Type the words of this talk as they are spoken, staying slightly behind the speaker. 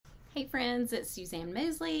Hey friends, it's Suzanne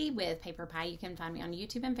Mosley with PaperPie. You can find me on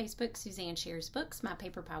YouTube and Facebook, Suzanne Shares Books. My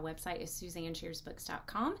PaperPie website is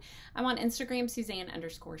suzannesharesbooks.com. I'm on Instagram,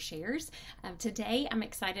 Suzanne_shares. Today I'm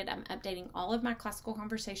excited. I'm updating all of my classical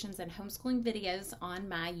conversations and homeschooling videos on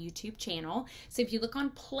my YouTube channel. So if you look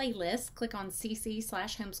on playlists, click on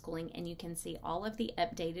CC/homeschooling and you can see all of the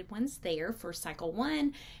updated ones there for cycle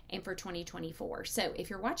 1 and for 2024. So if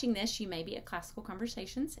you're watching this, you may be a Classical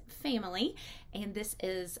Conversations family, and this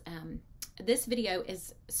video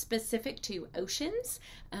is specific to oceans,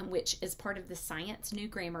 which is part of the Science New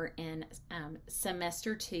Grammar in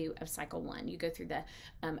semester 2 of cycle 1. You go through the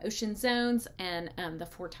ocean zones and the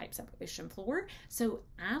 4 types of ocean floor. So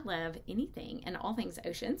I love anything and all things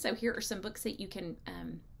ocean. So here are some books that you can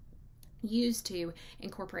use to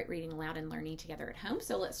incorporate reading aloud and learning together at home.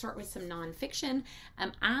 So let's start with some nonfiction.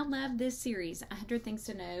 I love this series, 100 Things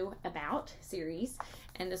to Know About series,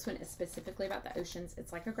 and this one is specifically about the oceans.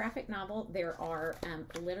 It's like a graphic novel. There are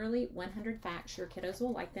literally 100 facts. Your kiddos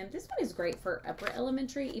will like them. This one is great for upper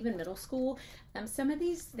elementary, even middle school. Some of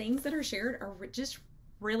these things that are shared are just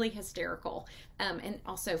really hysterical, and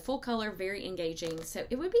also full color, very engaging. So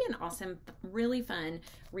it would be an awesome, really fun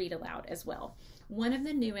read aloud as well. One of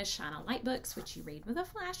the newest Shine a Light books, which you read with a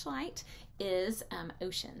flashlight, is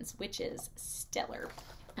Oceans, which is stellar.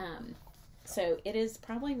 So it is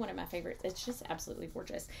probably one of my favorites. It's just absolutely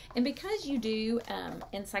gorgeous. And because you do,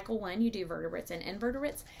 in cycle 1, you do vertebrates and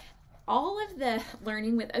invertebrates, all of the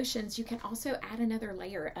learning with oceans, you can also add another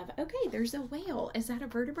layer of, okay, there's a whale. Is that a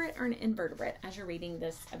vertebrate or an invertebrate as you're reading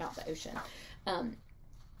this about the ocean?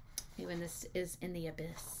 And this is in the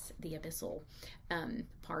abyss, the abyssal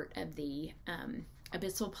part of the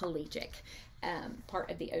abyssal pelagic part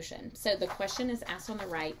of the ocean. So the question is asked on the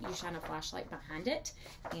right. You shine a flashlight behind it,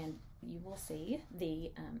 and you will see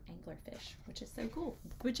the anglerfish, which is so cool,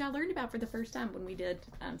 which I learned about for the first time when we did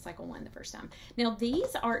cycle 1 the first time. Now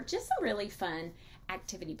these are just some really fun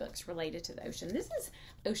activity books related to the ocean. This is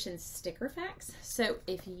Ocean Sticker Facts. So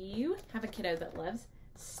if you have a kiddo that loves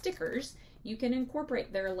stickers, you can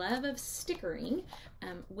incorporate their love of stickering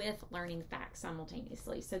with learning facts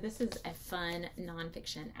simultaneously. So this is a fun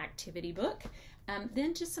nonfiction activity book.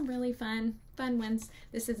 Then just some really fun ones.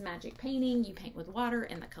 This is Magic Painting. You paint with water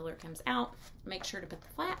and the color comes out. Make sure to put the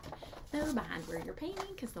flap though behind where you're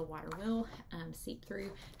painting, because the water will seep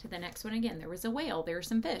through to the next one. Again, there was a whale, there are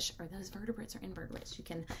some fish. Are those vertebrates or invertebrates? You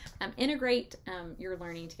can integrate your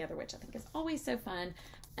learning together, which I think is always so fun.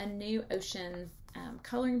 A new ocean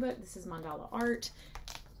coloring book. This is Mandala Art.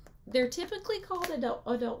 They're typically called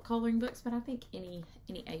adult coloring books, but I think any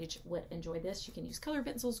age would enjoy this. You can use color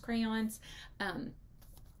pencils, crayons.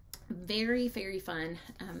 Very, very fun.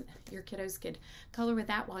 Your kiddos could color with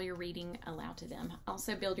that while you're reading aloud to them.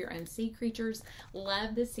 Also, Build Your Own Sea Creatures.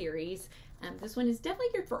 Love the series. This one is definitely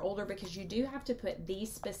geared for older because you do have to put the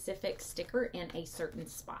specific sticker in a certain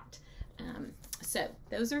spot. So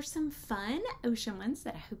those are some fun ocean ones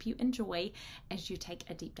that I hope you enjoy as you take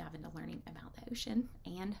a deep dive into learning about the ocean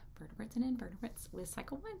and vertebrates and invertebrates with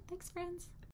cycle 1. Thanks, friends.